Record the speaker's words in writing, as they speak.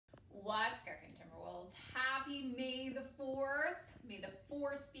What's cooking, Timberwolves? Happy May the 4th. May the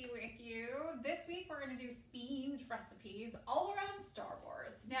force be with you. This week we're going to do themed recipes all around Star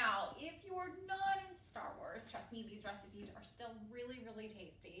Wars. Now, if you're not into Star Wars, trust me, these recipes are still really, really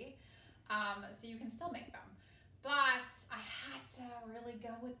tasty. So you can still make them. But I had to really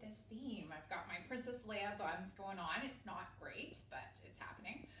go with this theme. I've got my Princess Leia buns going on. It's not great, but it's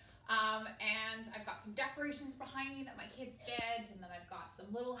happening. And I've got some decorations behind me that my kids did, and then I've got some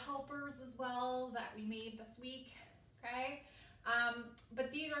little helpers as well that we made this week, okay?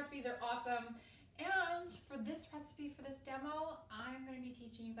 But these recipes are awesome. And for this recipe, for this demo, I'm gonna be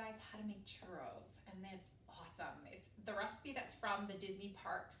teaching you guys how to make churros, and it's awesome. It's the recipe that's from the Disney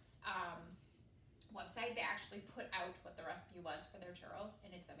Parks website. They actually put out what the recipe was for their churros,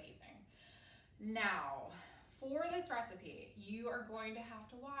 and it's amazing. Now, for this recipe, you are going to have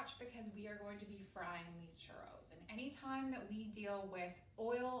to watch because we are going to be frying these churros. And anytime that we deal with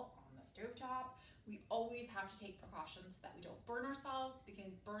oil on the stovetop, we always have to take precautions so that we don't burn ourselves,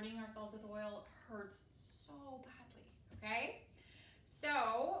 because burning ourselves with oil hurts so badly, okay?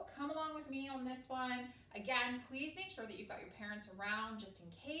 So come along with me on this one. Again, please make sure that you've got your parents around just in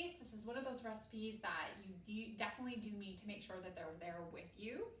case. This is one of those recipes that you definitely do need to make sure that they're there with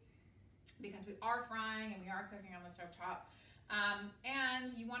you, because we are frying and we are cooking on the stovetop.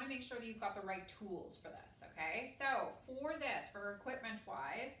 And you want to make sure that you've got the right tools for this, okay? So for this, for equipment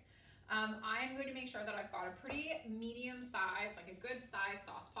wise, I'm going to make sure that I've got a pretty medium size, like a good size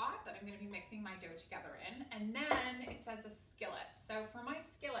sauce pot that I'm going to be mixing my dough together in. And then it says a skillet. So for my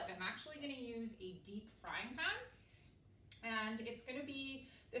skillet, I'm actually going to use a deep frying pan. And it's going to be,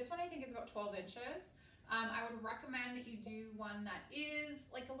 this one I think is about 12 inches. I would recommend that you do one that is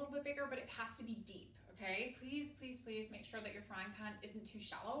like a little bit bigger, but it has to be deep, okay? Please, please, please make sure that your frying pan isn't too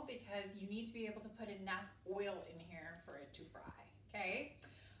shallow, because you need to be able to put enough oil in here for it to fry, okay?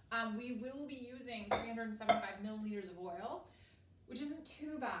 We will be using 375 milliliters of oil, which isn't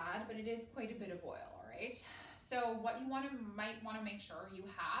too bad, but it is quite a bit of oil, all right? So what you might want to make sure you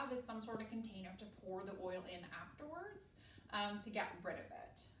have is some sort of container to pour the oil in afterwards to get rid of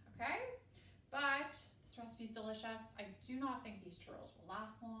it, okay? But this recipe is delicious. I do not think these churros will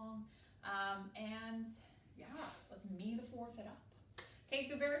last long. And yeah, let's May the 4th it up. Okay,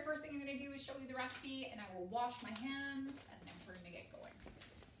 so very first thing I'm gonna do is show you the recipe, and I will wash my hands, and then we're gonna get going.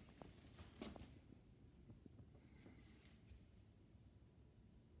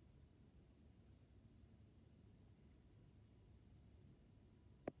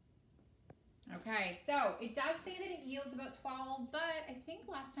 Okay, so it does say that it yields about 12, but I think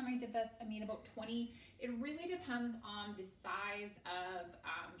last time I did this, I made about 20. It really depends on the size of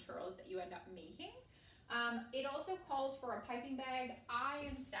churros that you end up making. It also calls for a piping bag. I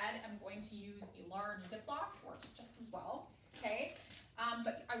instead am going to use a large Ziploc, works just as well, okay?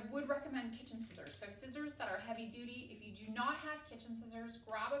 But I would recommend kitchen scissors. So scissors that are heavy duty. If you do not have kitchen scissors,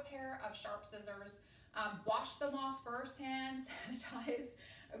 grab a pair of sharp scissors. Wash them off first, hand sanitize,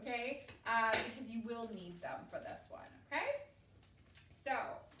 okay? Because you will need them for this one, okay? So,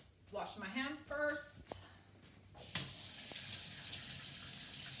 wash my hands first.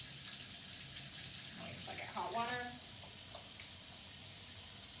 Wait till I get hot water.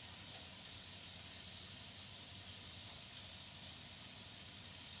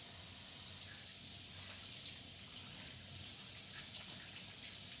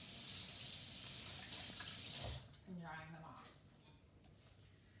 Drying them off.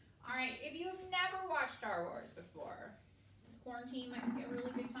 All right, if you have never watched Star Wars before, this quarantine might be a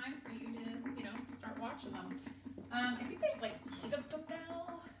really good time for you to, start watching them. I think there's like 8 of them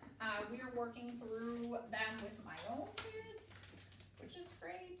now. We are working through them with my own kids, which is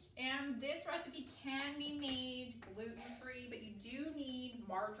great. And this recipe can be made gluten-free, but you do need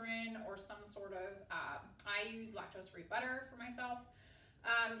margarine or some sort of, I use lactose-free butter for myself.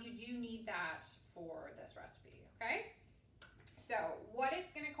 You do need that for this recipe, okay? So what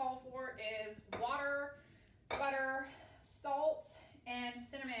it's gonna call for is water, butter, salt, and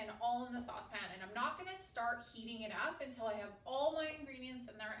cinnamon all in the saucepan. And I'm not gonna start heating it up until I have all my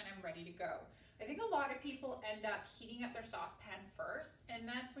ingredients in there and I'm ready to go. I think a lot of people end up heating up their saucepan first, and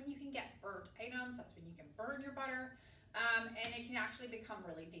that's when you can get burnt items. That's when you can burn your butter, and it can actually become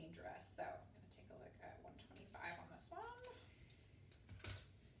really dangerous. So I'm gonna take a look at 125 on this one.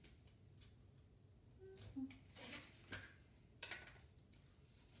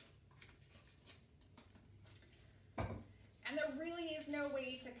 And there really is no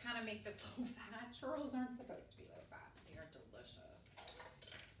way to kind of make this low fat. Churros aren't supposed to be low fat. They are delicious.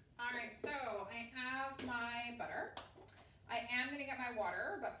 All right, so I have my butter. I am gonna get my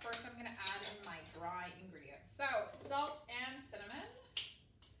water, but first I'm gonna add in my dry ingredients. So salt and cinnamon.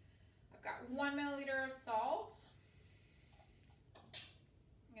 1 milliliter of salt.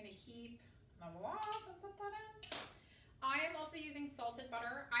 I'm gonna heap them all up and put that in. I am also using salted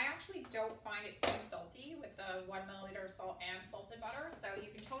butter. I actually don't find it's too salty with the 1 milliliter of salt and salted butter, so you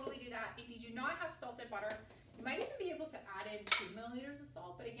can totally do that. If you do not have salted butter, you might even be able to add in 2 milliliters of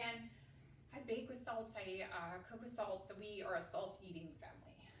salt, but again, I bake with salt, I cook with salt, so we are a salt eating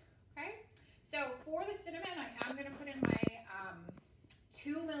family, okay? So for the cinnamon, I am gonna put in my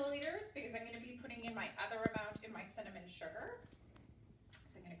 2 milliliters because I'm gonna be putting in my other amount in my cinnamon sugar. So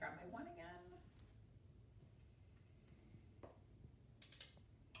I'm gonna grab my one again.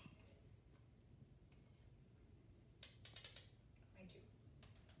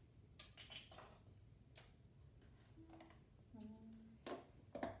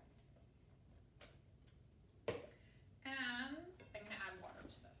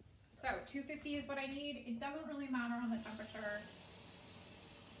 So 250 is what I need. It doesn't really matter on the temperature.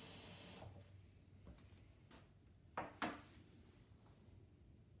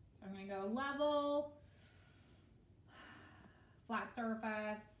 So I'm gonna go level, flat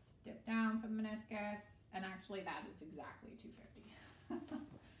surface, dip down for the meniscus, and actually that is exactly 250. So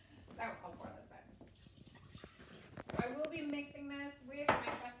I'll pour this in. So I will be mixing this with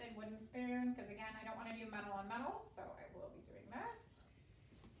my trusted wooden spoon because again, I don't want to do metal on metal, so I will be doing this.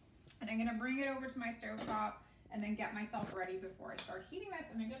 And I'm gonna bring it over to my stove top and then get myself ready before I start heating this.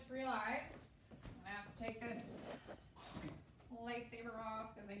 And I just realized I'm gonna have to take this lightsaber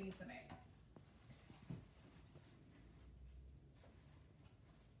off because I need some eggs.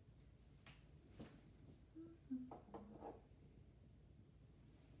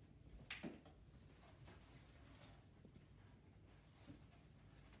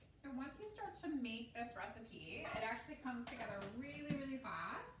 So once you start to make this recipe, it actually comes together really, really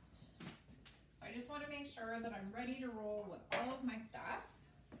fast. So I just want to make sure that I'm ready to roll with all of my stuff.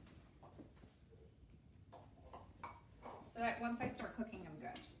 So that once I start cooking, I'm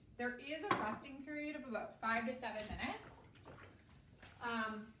good. There is a resting period of about 5 to 7 minutes.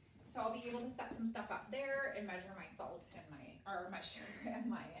 So I'll be able to set some stuff up there and measure my salt and my sugar and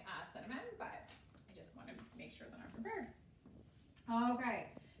my cinnamon, but I just want to make sure that I'm prepared.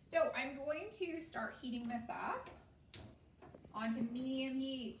 Okay, so I'm going to start heating this up onto medium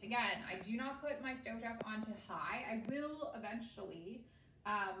heat. Again, I do not put my stovetop onto high. I will eventually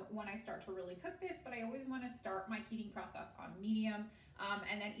when I start to really cook this, but I always want to start my heating process on medium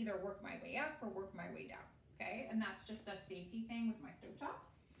and then either work my way up or work my way down, okay? And that's just a safety thing with my stovetop.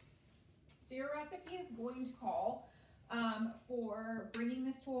 So your recipe is going to call for bringing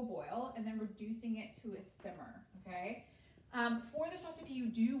this to a boil and then reducing it to a simmer, okay? For this recipe, you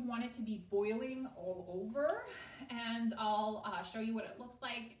do want it to be boiling all over, and I'll show you what it looks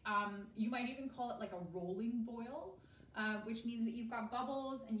like. You might even call it like a rolling boil, which means that you've got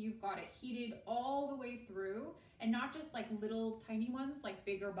bubbles and you've got it heated all the way through, and not just like little tiny ones, like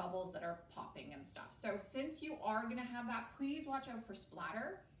bigger bubbles that are popping and stuff. So since you are gonna have that, please watch out for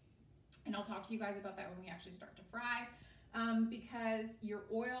splatter, and I'll talk to you guys about that when we actually start to fry, because your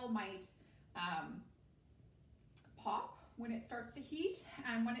oil might pop when it starts to heat,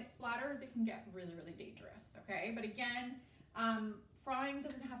 and when it splatters, it can get really, really dangerous, okay? But again, frying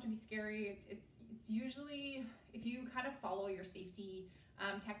doesn't have to be scary. It's usually, if you kind of follow your safety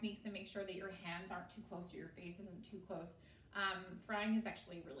techniques and make sure that your hands aren't too close to your face, isn't too close, frying is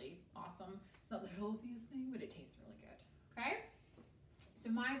actually really awesome. It's not the healthiest thing, but it tastes really good, okay? So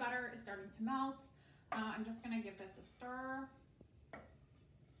my butter is starting to melt. I'm just gonna give this a stir.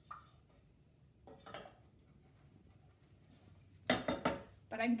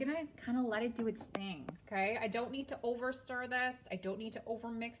 But I'm gonna kind of let it do its thing, okay? I don't need to over stir this. I don't need to over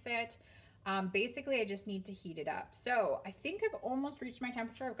mix it. Basically, I just need to heat it up. So I think I've almost reached my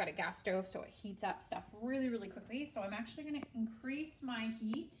temperature. I've got a gas stove, so it heats up stuff really, really quickly. So I'm actually gonna increase my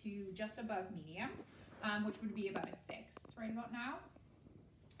heat to just above medium, which would be about a 6 right about now.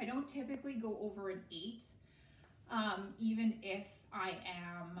 I don't typically go over an 8, even if I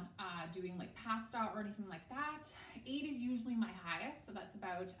am doing like pasta or anything like that. 8 is usually my highest, so that's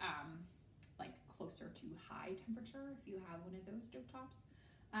about like closer to high temperature if you have one of those stovetops.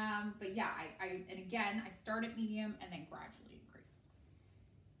 But yeah, and again, I start at medium and then gradually increase.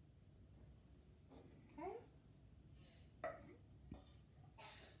 Okay.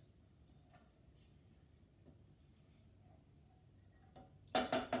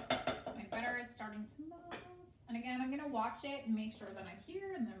 My butter is starting to melt. And again, I'm gonna watch it and make sure that I'm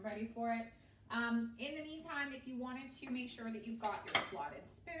here and I'm ready for it. In the meantime, if you wanted to make sure that you've got your slotted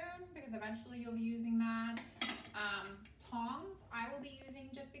spoon, because eventually you'll be using that. Tongs, I will be using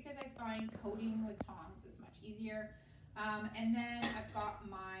just because I find coating with tongs is much easier. And then I've got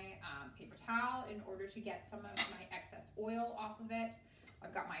my paper towel in order to get some of my excess oil off of it.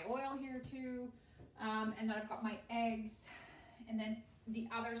 I've got my oil here too, and then I've got my eggs, and then the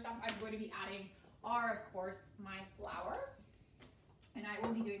other stuff I'm going to be adding are, of course, my flour, and I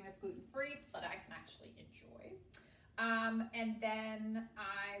will be doing this gluten-free so that I can actually enjoy. And then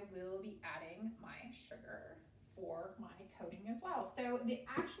I will be adding my sugar for my coating as well. So the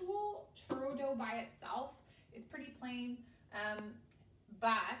actual churro dough by itself is pretty plain,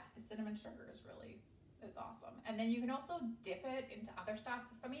 but the cinnamon sugar is really, it's awesome. And then you can also dip it into other stuff.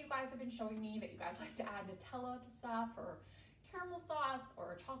 So some of you guys have been showing me that you guys like to add Nutella to stuff, or caramel sauce,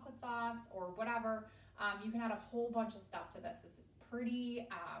 or chocolate sauce, or whatever. You can add a whole bunch of stuff to this. This is pretty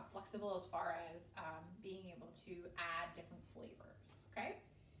flexible as far as being able to add different flavors, okay?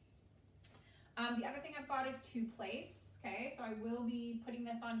 The other thing I've got is 2 plates, okay? So I will be putting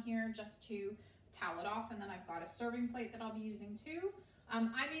this on here just to towel it off, and then I've got a serving plate that I'll be using too.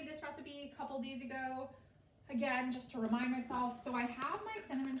 I made this recipe a couple days ago, again, just to remind myself. So I have my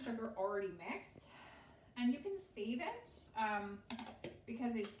cinnamon sugar already mixed, and you can save it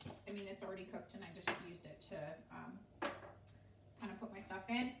because it's already cooked, and I just used it to kind of put my stuff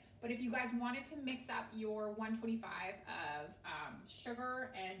in. But if you guys wanted to mix up your 125 of sugar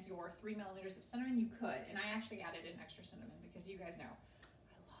and your 3 milliliters of cinnamon, you could. And I actually added an extra cinnamon because you guys know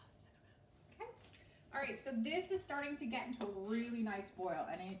I love cinnamon. Okay. All right, so this is starting to get into a really nice boil,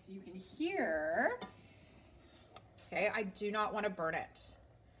 and you can hear, okay, I do not want to burn it.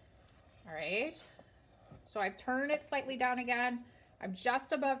 All right. So I've turned it slightly down again. I'm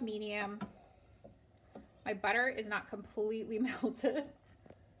just above medium. My butter is not completely melted.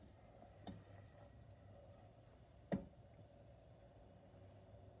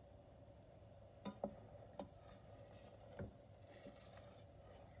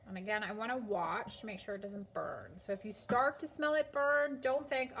 And again, I want to watch to make sure it doesn't burn. So if you start to smell it burn, don't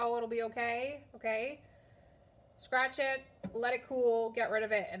think, oh, it'll be okay, okay? Scratch it, let it cool, get rid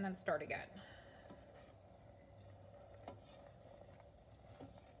of it, and then start again.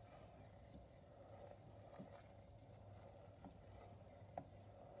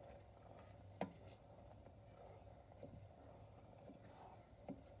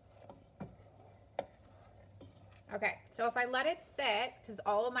 Okay, so if I let it sit, because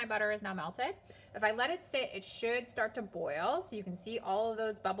all of my butter is now melted, if I let it sit, it should start to boil. So you can see all of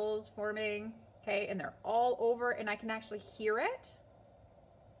those bubbles forming, okay, and they're all over, and I can actually hear it.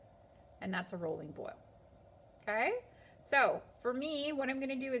 And that's a rolling boil, okay? So for me, what I'm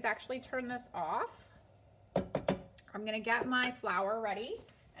gonna do is actually turn this off. I'm gonna get my flour ready,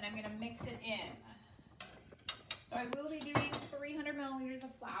 and I'm gonna mix it in. So I will be doing 300 milliliters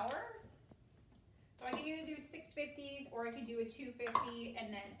of flour. So I can either do 650s, or I could do a 250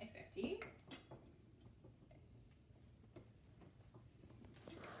 and then a 50.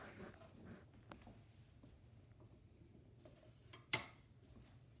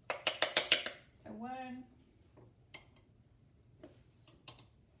 So 1,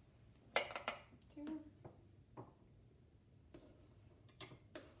 2,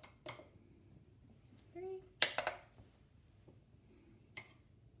 3.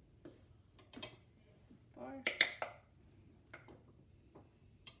 4. 5.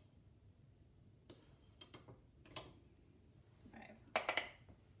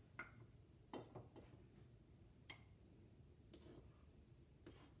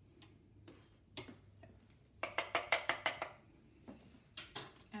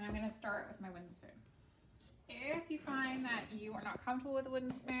 And I'm going to start with my wooden spoon. If you find that you are not comfortable with a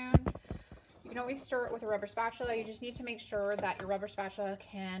wooden spoon, you can always stir it with a rubber spatula. You just need to make sure that your rubber spatula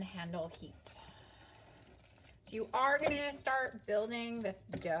can handle heat. So you are going to start building this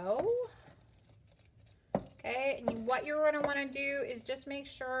dough. Okay, and what you're going to want to do is just make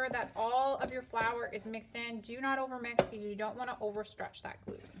sure that all of your flour is mixed in. Do not overmix because you don't want to overstretch that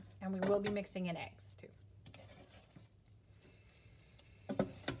gluten. And we will be mixing in eggs too.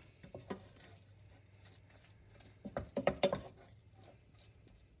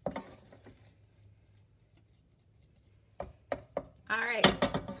 All right,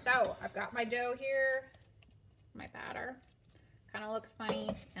 so I've got my dough here. My batter kind of looks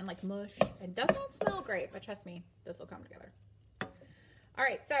funny and like mush. It does not smell great, but trust me, this will come together. All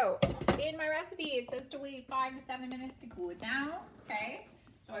right, so in my recipe, it says to wait 5 to 7 minutes to cool it down, okay?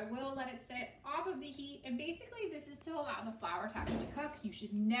 So I will let it sit off of the heat, and basically this is to allow the flour to actually cook. You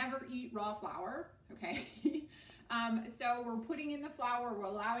should never eat raw flour, okay? So we're putting in the flour, we're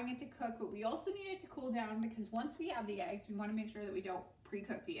allowing it to cook, but we also need it to cool down because once we add the eggs, we want to make sure that we don't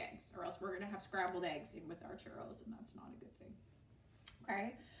pre-cook the eggs, or else we're going to have scrambled eggs in with our churros, and that's not a good thing.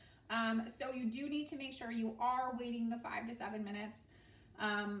 Okay, so you do need to make sure you are waiting the 5 to 7 minutes.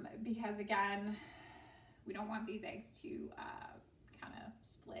 because again, we don't want these eggs to kind of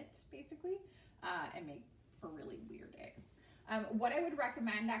split basically and make for really weird eggs. What I would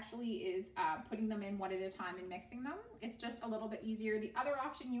recommend actually is putting them in one at a time and mixing them. It's just a little bit easier. The other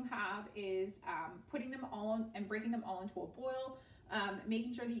option you have is putting them all and breaking them all into a boil,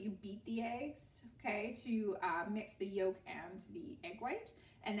 making sure that you beat the eggs, okay, to mix the yolk and the egg white,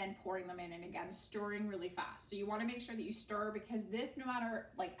 and then pouring them in and again stirring really fast. So you want to make sure that you stir, because this, no matter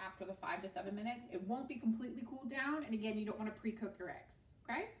like after the 5 to 7 minutes, it won't be completely cooled down, and again, you don't want to pre-cook your eggs,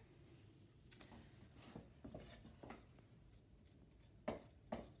 okay?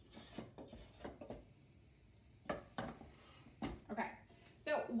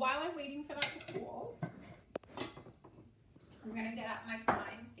 So while I'm waiting for that to cool, I'm gonna get out my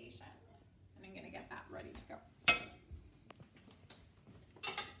frying station and I'm gonna get that ready to go.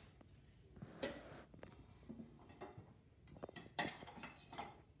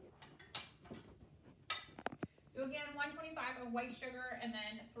 So again, 125 of white sugar and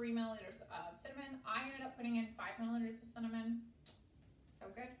then 3 milliliters of cinnamon. I ended up putting in 5 milliliters of cinnamon. So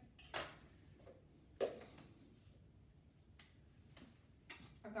good.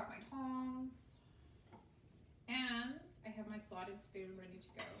 I've got my tongs, and I have my slotted spoon ready to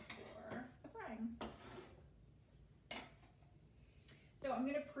go for the frying. So I'm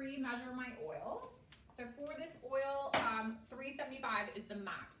gonna pre-measure my oil. So for this oil, 375 is the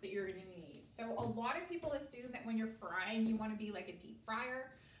max that you're gonna need. So a lot of people assume that when you're frying, you wanna be like a deep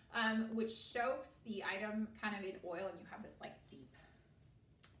fryer, which soaks the item kind of in oil, and you have this like deep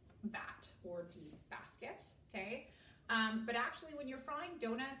vat or deep basket, okay? But actually when you're frying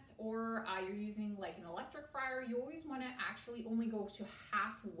donuts or you're using like an electric fryer, you always want to actually only go to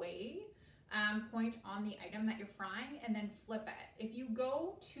halfway point on the item that you're frying and then flip it. If you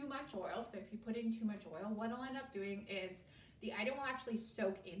go too much oil, so if you put in too much oil, what it'll end up doing is the item will actually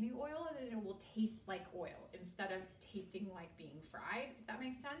soak in the oil and then it will taste like oil instead of tasting like being fried, if that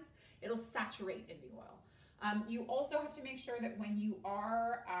makes sense. It'll saturate in the oil. You also have to make sure that when you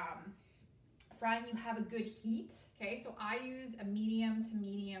are frying, you have a good heat. Okay, so I use a medium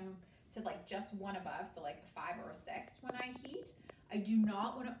to like just one above, so like a 5 or a 6 when I heat. I do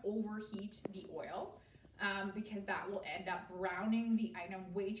not want to overheat the oil because that will end up browning the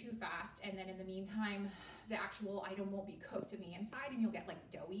item way too fast, and then in the meantime, the actual item won't be cooked in the inside and you'll get like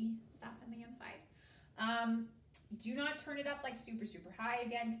doughy stuff in the inside. Do not turn it up like super high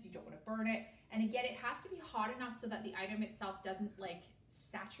again because you don't want to burn it. And again, it has to be hot enough so that the item itself doesn't like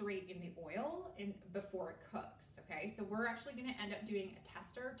saturate in the oil before it cooks, okay? So we're actually gonna end up doing a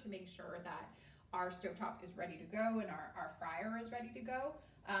tester to make sure that our stovetop is ready to go and our fryer is ready to go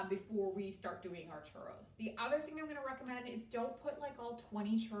before we start doing our churros. The other thing I'm gonna recommend is don't put like all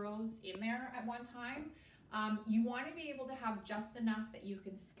 20 churros in there at one time. You wanna be able to have just enough that you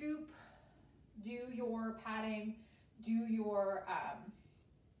can scoop, do your padding, do your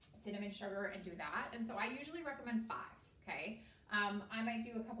cinnamon sugar, and do that. And so I usually recommend 5, okay? I might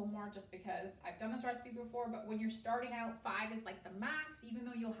do a couple more just because I've done this recipe before, but when you're starting out, 5 is like the max, even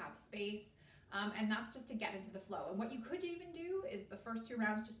though you'll have space. And that's just to get into the flow. And what you could even do is the first 2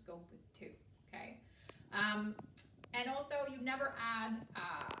 rounds, just go with 2, okay? And also you never add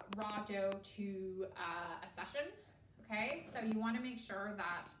raw dough to a session, okay? So you wanna make sure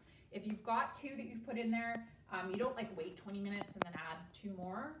that if you've got 2 that you've put in there, you don't like wait 20 minutes and then add 2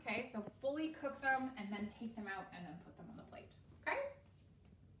 more, okay? So fully cook them and then take them out and then put them on the plate, okay?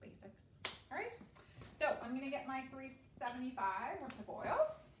 Basics, all right? So I'm gonna get my 375 worth of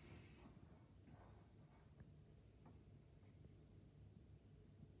oil.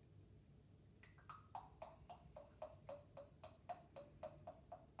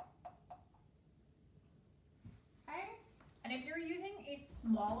 Okay, and if you're using a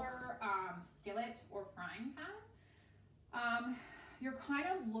smaller skillet or frying pan, you're kind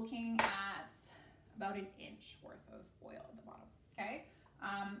of looking at about 1 inch worth of oil at the bottom, okay?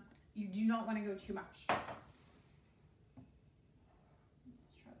 You do not want to go too much. Let's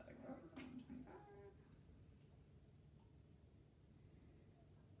try that again. 125.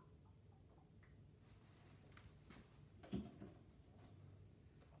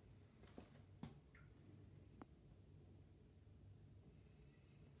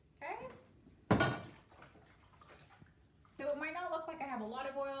 Okay. So it might not look like I have a lot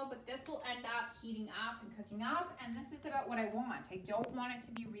of oil, but this will end up heating up and cooking up, and this is about what I want. I don't want it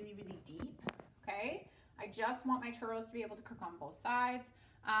to be really, really deep, okay? I just want my churros to be able to cook on both sides.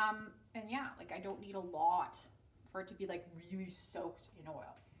 And yeah, like I don't need a lot for it to be like really soaked in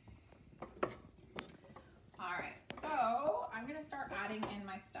oil. All right, so I'm gonna start adding in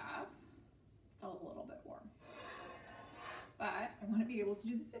my stuff. It's still a little bit warm. but I want to be able to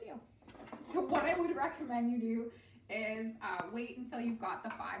do this video. So what I would recommend you do is wait until you've got the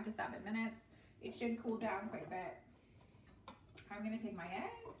 5 to 7 minutes. It should cool down quite a bit. I'm going to take my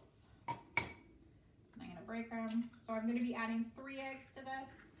eggs and I'm going to break them. So I'm going to be adding 3 eggs to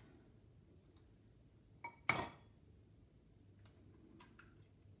this.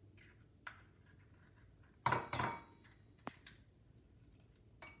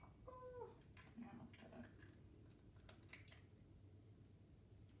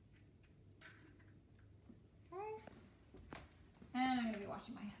 And I'm going to be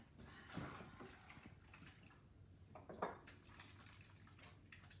washing my hands.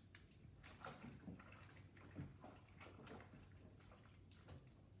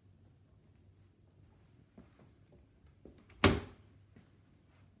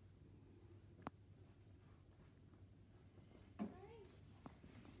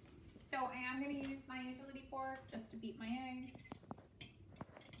 So I am going to use my utility fork just to beat my eggs.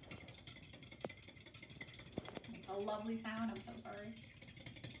 Makes a lovely sound. I'm so sorry.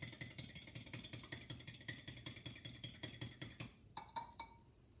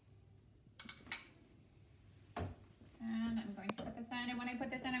 And I'm going to put this in. And when I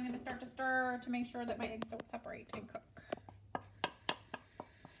put this in, I'm going to start to stir to make sure that my eggs don't separate and cook.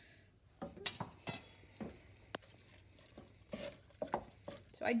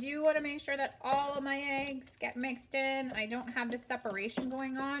 So I do want to make sure that all of my eggs get mixed in. I don't have this separation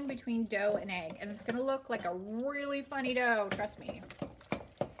going on between dough and egg. And it's going to look like a really funny dough, trust me.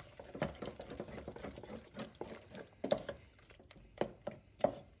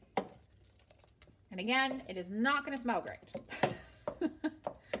 And again, it is not going to smell great.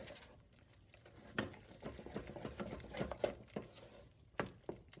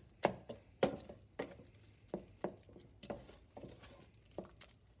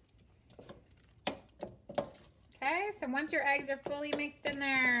 Okay, so once your eggs are fully mixed in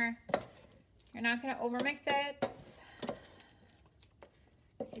there, you're not going to overmix it.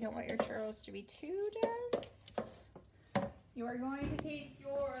 So you don't want your churros to be too dense. You are going to take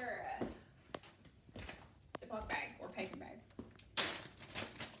your Ziploc bag or packing bag.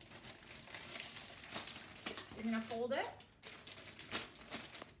 You're going to fold it,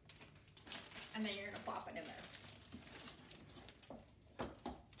 and then you're going to plop it in there.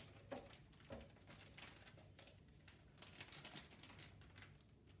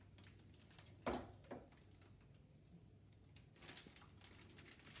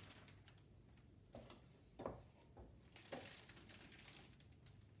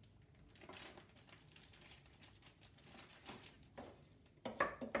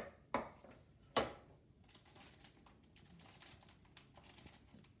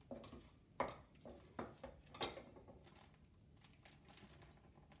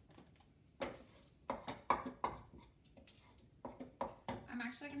 I'm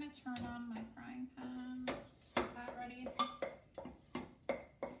actually going to turn on my frying pan, just get that ready.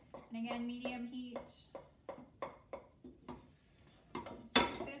 And again, medium heat.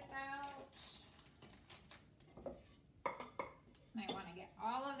 Scoop this out. And I want to get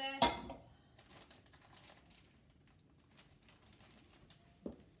all of this.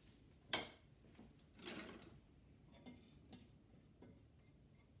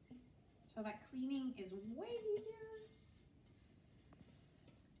 So that cleaning is way easier.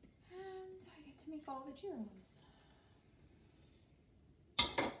 And I get to make all the churros.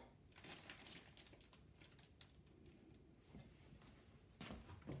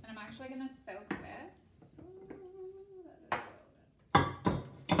 And I'm actually going to soak this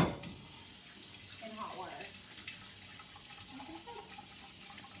in hot water.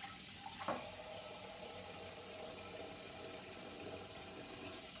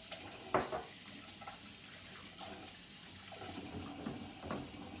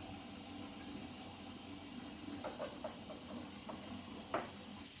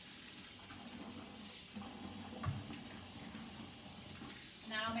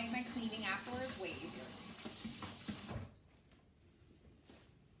 That'll make my cleaning afterwards way easier.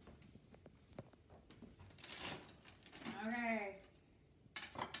 Okay.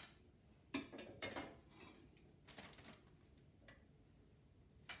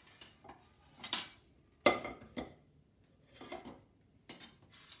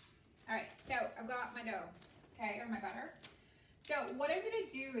 All right, so I've got my dough, okay, or my butter. So what I'm going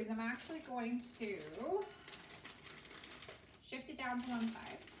to do is I'm actually going to shift it down to one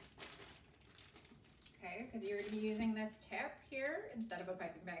side, okay, because you're going to be using this tip here instead of a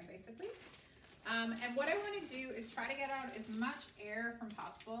piping bag, basically. And what I want to do is try to get out as much air from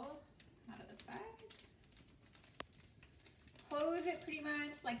possible out of this bag. Close it pretty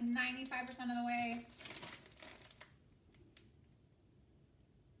much like 95% of the way.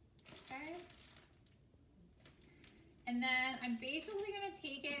 okay? And then I'm basically gonna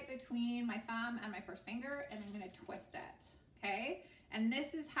take it between my thumb and my first finger and I'm gonna twist it, okay? And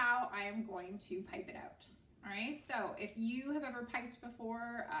this is how I am going to pipe it out, all right? So if you have ever piped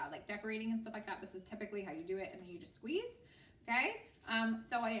before, like decorating and stuff like that, this is typically how you do it, and then you just squeeze, okay?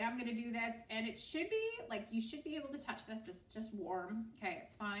 So I am gonna do this, and it should be, like, you should be able to touch this. It's just warm, okay,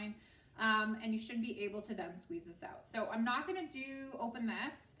 it's fine. And you should be able to then squeeze this out. So I'm not gonna open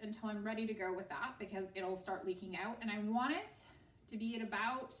this until I'm ready to go with that, because it'll start leaking out, and I want it to be at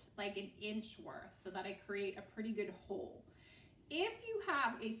about like an inch worth so that I create a pretty good hole. If you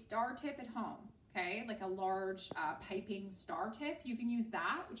have a star tip at home, okay, like a large piping star tip, you can use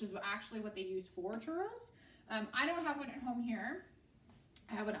that, which is actually what they use for churros. I don't have one at home here.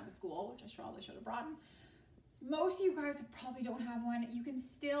 I have one at the school, which I probably should have brought in. Most of you guys probably don't have one. You can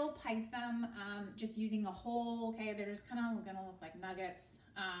still pipe them just using a hole, okay? They're just kind of gonna look like nuggets,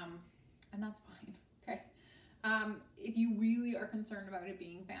 and that's fine, okay? If you really are concerned about it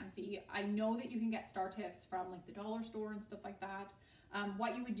being fancy, I know that you can get star tips from like the dollar store and stuff like that.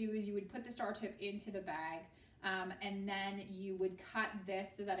 What you would do is you would put the star tip into the bag, and then you would cut this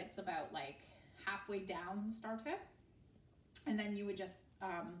so that it's about like halfway down the star tip, and then you would just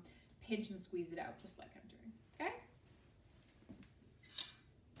pinch and squeeze it out just like I'm doing, okay?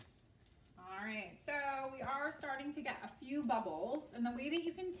 All right, so we are starting to get a few bubbles, and the way that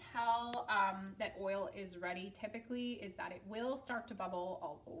you can tell that oil is ready typically is that it will start to bubble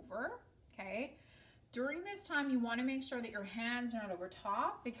all over, okay? During this time, you want to make sure that your hands are not over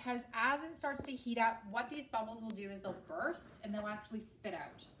top, because as it starts to heat up, what these bubbles will do is they'll burst and they'll actually spit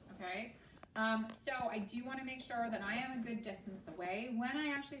out, okay? So I do want to make sure that I am a good distance away. When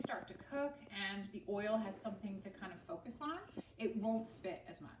I actually start to cook and the oil has something to kind of focus on, it won't spit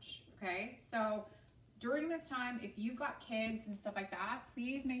as much, okay? So during this time, if you've got kids and stuff like that,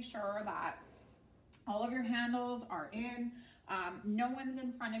 please make sure that all of your handles are in. No one's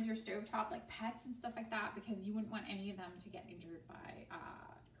in front of your stovetop, like pets and stuff like that, because you wouldn't want any of them to get injured by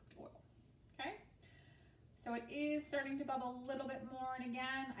cooked oil, okay? So it is starting to bubble a little bit more, and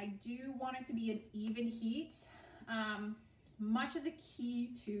again, I do want it to be an even heat. Much of the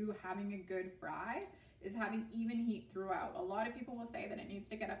key to having a good fry is having even heat throughout. A lot of people will say that it needs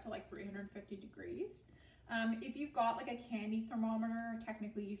to get up to like 350 degrees. If you've got like a candy thermometer,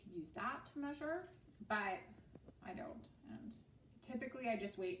 technically you could use that to measure, but I don't. And typically I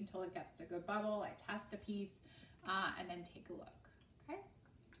just wait until it gets to a good bubble, I test a piece, and then take a look, okay?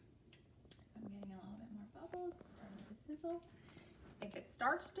 So I'm getting a little bit more bubbles, it's starting to sizzle. If it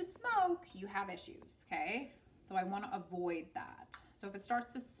starts to smoke, you have issues, okay? So I want to avoid that. So if it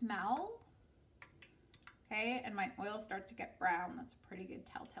starts to smell, okay, and my oil starts to get brown, that's a pretty good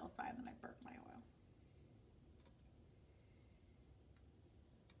telltale sign that I burnt my oil.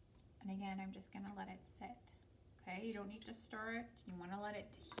 And again, I'm just gonna let it sit, okay? You don't need to stir it. You wanna let it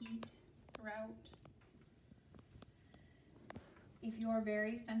heat throughout. If you're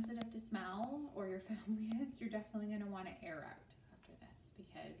very sensitive to smell, or your family is, you're definitely gonna wanna air out after this,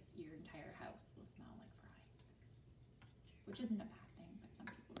 because your entire house will smell like fry, which isn't a bad thing, but some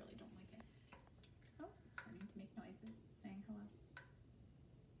people really don't like it. Oh, it's starting to make noises, saying hello.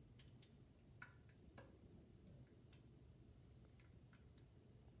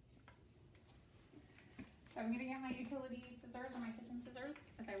 So I'm gonna get my utility scissors, or my kitchen scissors,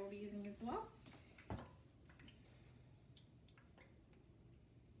 because I will be using as well.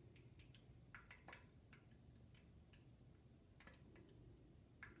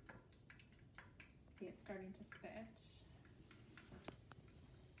 See, it's starting to spit.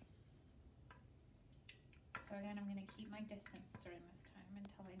 So again, I'm gonna keep my distance during this time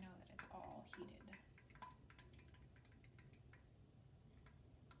until I know that it's all heated.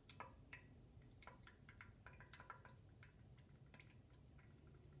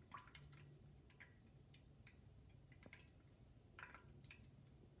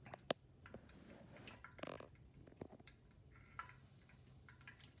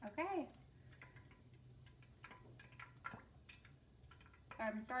 Okay. So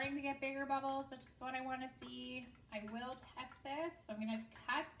I'm starting to get bigger bubbles, which is what I want to see. I will test this. So I'm going to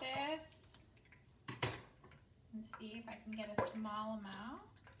cut this and see if I can get a small amount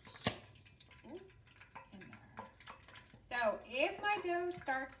in there. So if my dough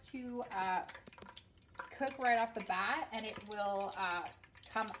starts to cook right off the bat, and it will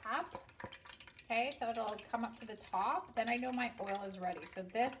come up, okay, so it'll come up to the top, then I know my oil is ready. So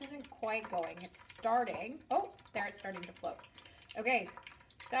this isn't quite going, it's starting. Oh, there, it's starting to float. Okay,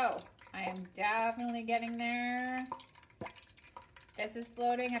 so I am definitely getting there. This is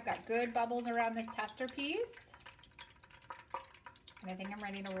floating. I've got good bubbles around this tester piece. And I think I'm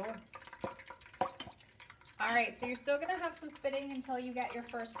ready to roll. All right, so you're still gonna have some spitting until you get your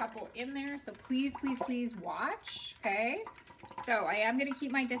first couple in there. So please, please, please watch, okay? So I am gonna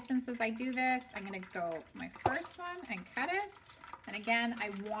keep my distance as I do this. I'm gonna go my first one and cut it. And again, I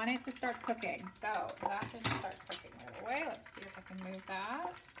want it to start cooking. So that just starts cooking right away. Let's see if I can move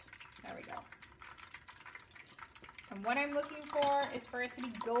that. There we go. And what I'm looking for is for it to be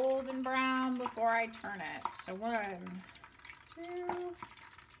golden brown before I turn it. So 1, 2,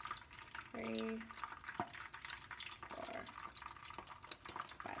 3, 4,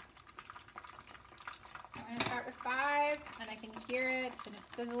 5. I'm gonna start with 5, and I can hear it, and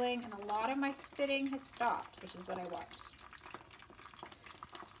it's sizzling, and a lot of my spitting has stopped, which is what I want.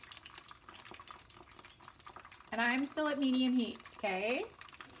 And I'm still at medium heat, okay?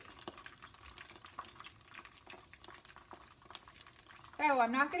 So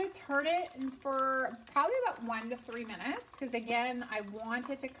I'm not going to turn it for probably about 1 to 3 minutes because again, I want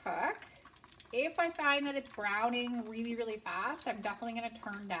it to cook. If I find that it's browning really, really fast, I'm definitely going to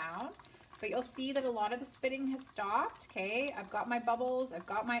turn down. But you'll see that a lot of the spitting has stopped, okay? I've got my bubbles, I've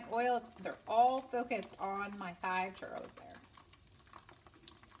got my oil. They're all focused on my 5 churros there.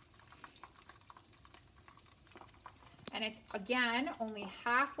 And it's, again, only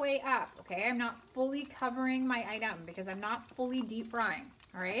halfway up, okay? I'm not fully covering my item because I'm not fully deep frying,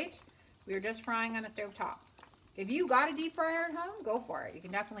 all right? We're just frying on a stove top. If you got a deep fryer at home, go for it. You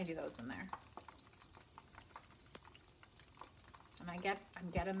can definitely do those in there. And I'm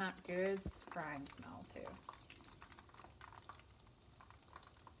getting that good frying smell too.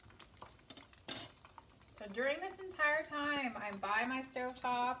 So during this entire time, I'm by my stove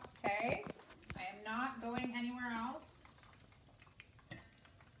top, okay? I am not going anywhere else.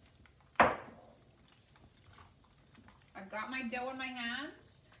 I've got my dough in my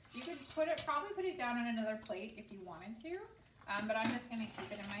hands. You could probably put it down on another plate if you wanted to, but I'm just gonna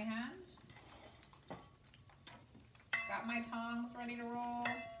keep it in my hand. Got my tongs ready to roll.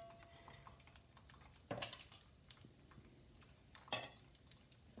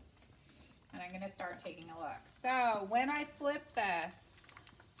 And I'm gonna start taking a look. So when I flip this,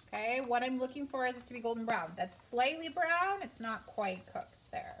 okay, what I'm looking for is it to be golden brown. That's slightly brown, it's not quite cooked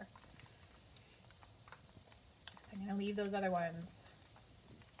there. So I'm gonna leave those other ones.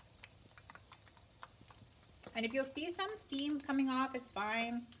 And if you'll see some steam coming off, it's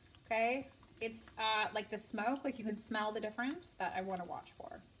fine, okay? It's like the smoke, like you can smell the difference that I wanna watch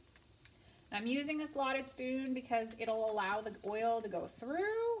for. And I'm using a slotted spoon because it'll allow the oil to go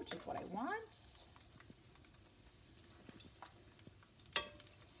through, which is what I want.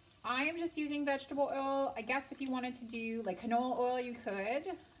 I am just using vegetable oil. I guess if you wanted to do like canola oil, you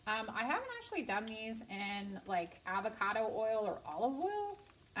could. I haven't actually done these in like avocado oil or olive oil.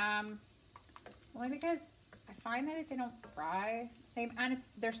 Only because I find that they don't fry the same, and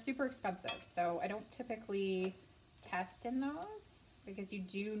they're super expensive. So I don't typically test in those because you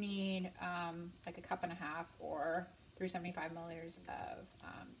do need like a 1.5 cups or 375 milliliters of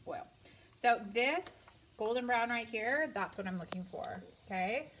oil. So this golden brown right here, that's what I'm looking for,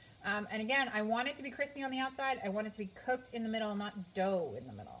 okay? And again, I want it to be crispy on the outside. I want it to be cooked in the middle, not dough in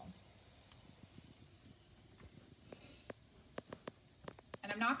the middle.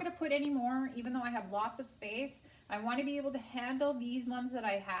 And I'm not gonna put any more, even though I have lots of space. I wanna be able to handle these ones that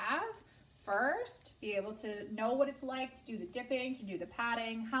I have first, be able to know what it's like to do the dipping, to do the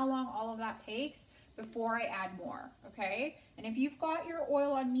patting, how long all of that takes before I add more, okay? And if you've got your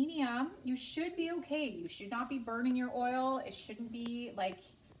oil on medium, you should be okay. You should not be burning your oil. It shouldn't be like,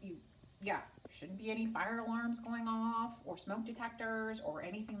 there shouldn't be any fire alarms going off or smoke detectors or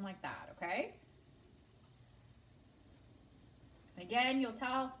anything like that, okay? And again, you'll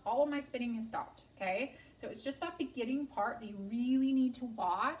tell all of my spinning has stopped, okay? So it's just that beginning part that you really need to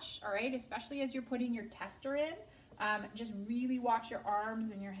watch, all right? Especially as you're putting your tester in. Just really watch your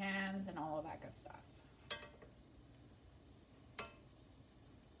arms and your hands and all of that good stuff.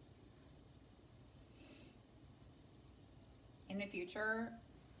 In the future,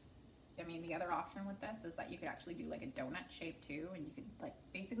 I mean, the other option with this is that you could actually do like a donut shape too, and you could like,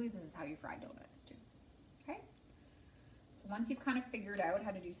 basically this is how you fry donuts too, okay? So once you've kind of figured out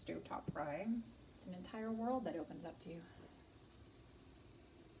how to do stovetop frying, it's an entire world that opens up to you.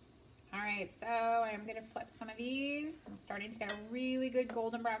 All right, so I'm gonna flip some of these. I'm starting to get a really good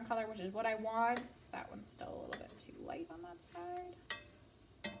golden brown color, which is what I want. That one's still a little bit too light on that side.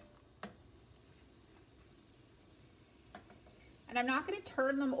 And I'm not gonna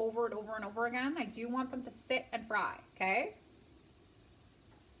turn them over and over and over again. I do want them to sit and fry, okay?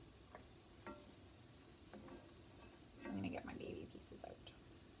 I'm gonna get my baby pieces out.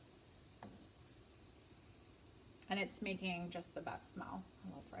 And it's making just the best smell.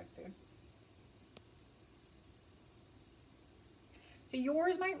 I love fried food. So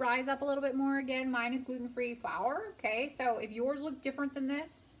yours might rise up a little bit more. Again, mine is gluten-free flour, okay? So if yours look different than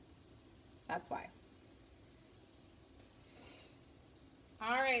this, that's why.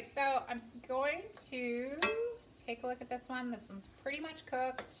 All right, so I'm going to take a look at this one. This one's pretty much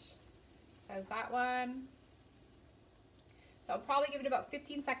cooked. So is that one. So I'll probably give it about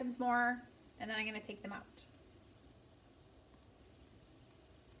 15 seconds more, and then I'm gonna take them out.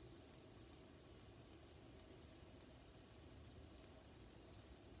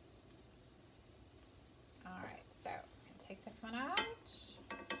 Take this one out.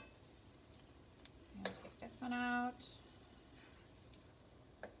 I'm gonna take this one out.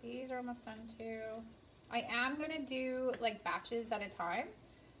 These are almost done too. I am gonna do like batches at a time.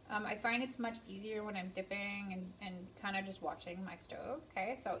 I find it's much easier when I'm dipping and kind of just watching my stove.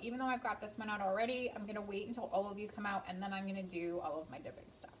 Okay, so even though I've got this one out already, I'm gonna wait until all of these come out and then I'm gonna do all of my dipping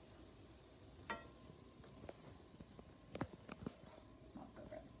stuff.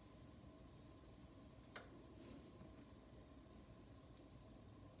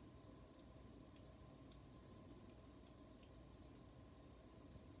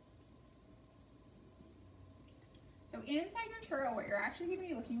 So inside your churro, what you're actually going to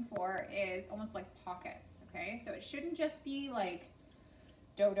be looking for is almost like pockets, okay? So it shouldn't just be like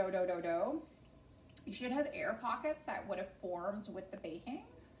dough, dough, dough, dough, dough. You should have air pockets that would have formed with the baking.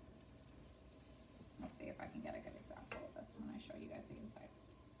 Let's see if I can get a good example of this when I show you guys the inside.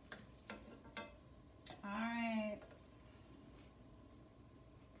 All right.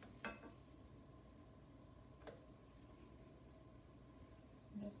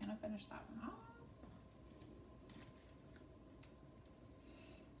 I'm just going to finish that one off.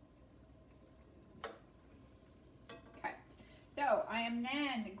 So I am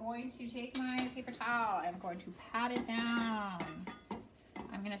then going to take my paper towel. I'm going to pat it down.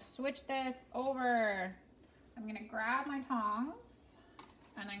 I'm going to switch this over. I'm going to grab my tongs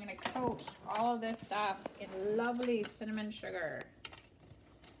and I'm going to coat all of this stuff in lovely cinnamon sugar.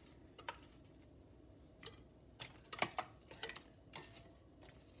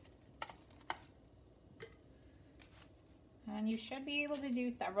 And you should be able to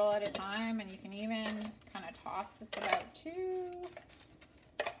do several at a time, and you can even kind of toss this about too.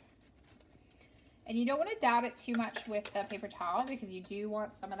 And you don't want to dab it too much with the paper towel because you do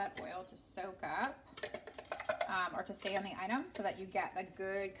want some of that oil to soak up or to stay on the item so that you get a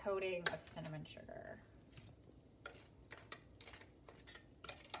good coating of cinnamon sugar.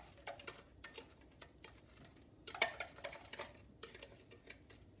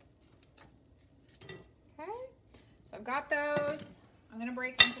 I've got those. I'm going to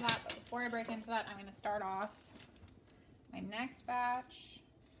break into that, but before I break into that, I'm going to start off my next batch.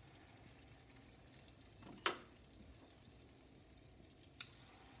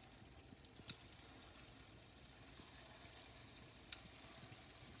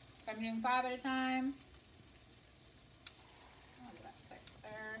 So I'm doing 5 at a time. I'll do that 6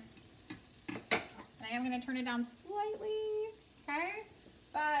 there. And I am going to turn it down slightly, okay?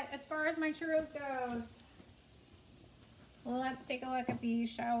 But as far as my churros goes, well, let's take a look at these,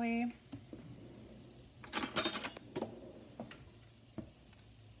 shall we?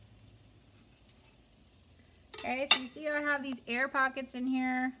 Okay, so you see I have these air pockets in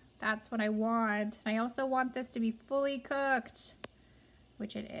here. That's what I want. I also want this to be fully cooked,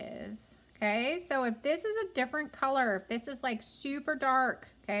 which it is. Okay, so if this is a different color, if this is like super dark,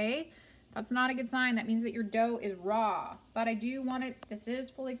 okay, that's not a good sign. That means that your dough is raw. But I do want it, this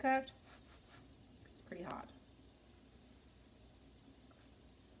is fully cooked. It's pretty hot.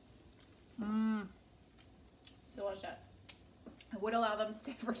 Delicious. I would allow them to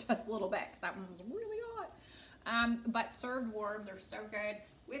stay for just a little bit because that one was really hot. But served warm, they're so good.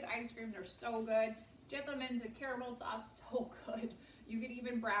 With ice cream, they're so good. Dip them into caramel sauce, so good. You could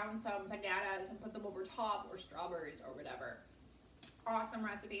even brown some bananas and put them over top, or strawberries or whatever. Awesome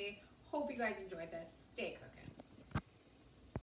recipe. Hope you guys enjoyed this. Stay cooking.